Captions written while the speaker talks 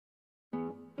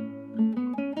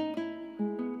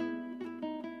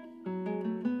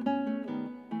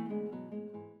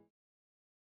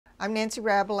I'm Nancy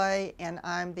Rabalais, and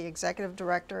I'm the Executive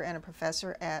Director and a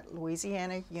professor at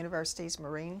Louisiana University's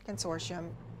Marine Consortium.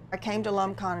 I came to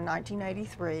LUMCON in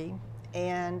 1983,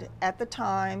 and at the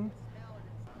time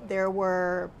there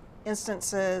were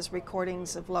instances,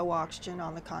 recordings of low oxygen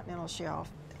on the continental shelf.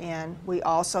 And we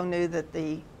also knew that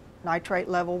the nitrate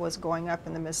level was going up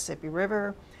in the Mississippi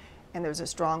River, and there was a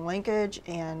strong linkage,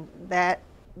 and that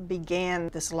began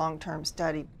this long-term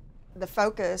study. The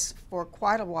focus for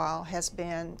quite a while has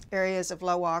been areas of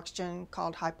low oxygen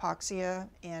called hypoxia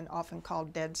and often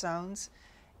called dead zones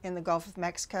in the Gulf of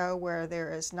Mexico, where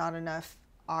there is not enough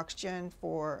oxygen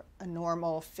for a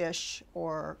normal fish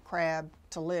or crab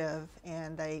to live,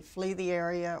 and they flee the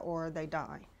area or they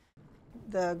die.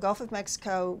 The Gulf of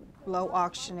Mexico low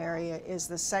oxygen area is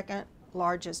the second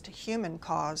largest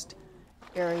human-caused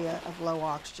area of low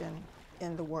oxygen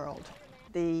in the world.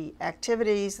 The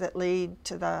activities that lead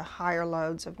to the higher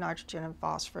loads of nitrogen and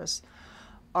phosphorus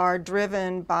are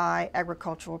driven by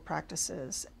agricultural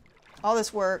practices. All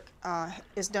this work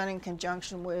is done in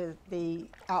conjunction with the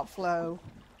outflow,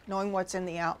 knowing what's in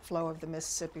the outflow of the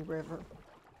Mississippi River.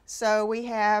 So we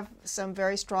have some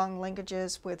very strong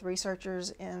linkages with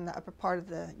researchers in the upper part of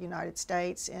the United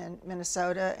States, in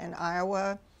Minnesota and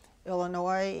Iowa,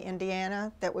 Illinois,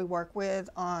 Indiana, that we work with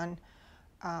on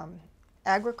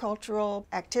agricultural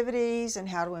activities and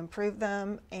how to improve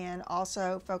them, and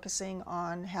also focusing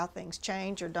on how things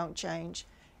change or don't change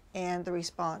and the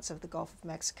response of the Gulf of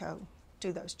Mexico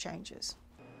to those changes.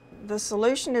 The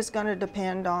solution is going to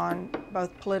depend on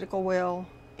both political will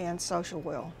and social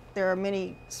will. There are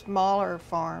many smaller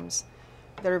farms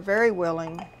that are very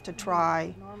willing to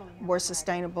try more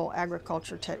sustainable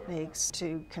agriculture techniques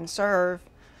to conserve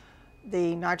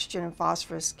the nitrogen and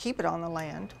phosphorus, keep it on the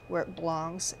land where it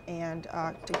belongs, and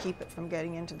to keep it from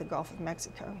getting into the Gulf of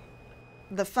Mexico.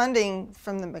 The funding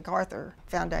from the MacArthur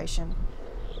Foundation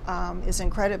is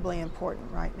incredibly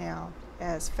important right now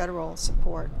as federal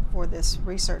support for this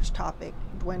research topic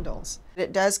dwindles.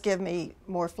 It does give me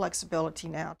more flexibility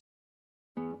now.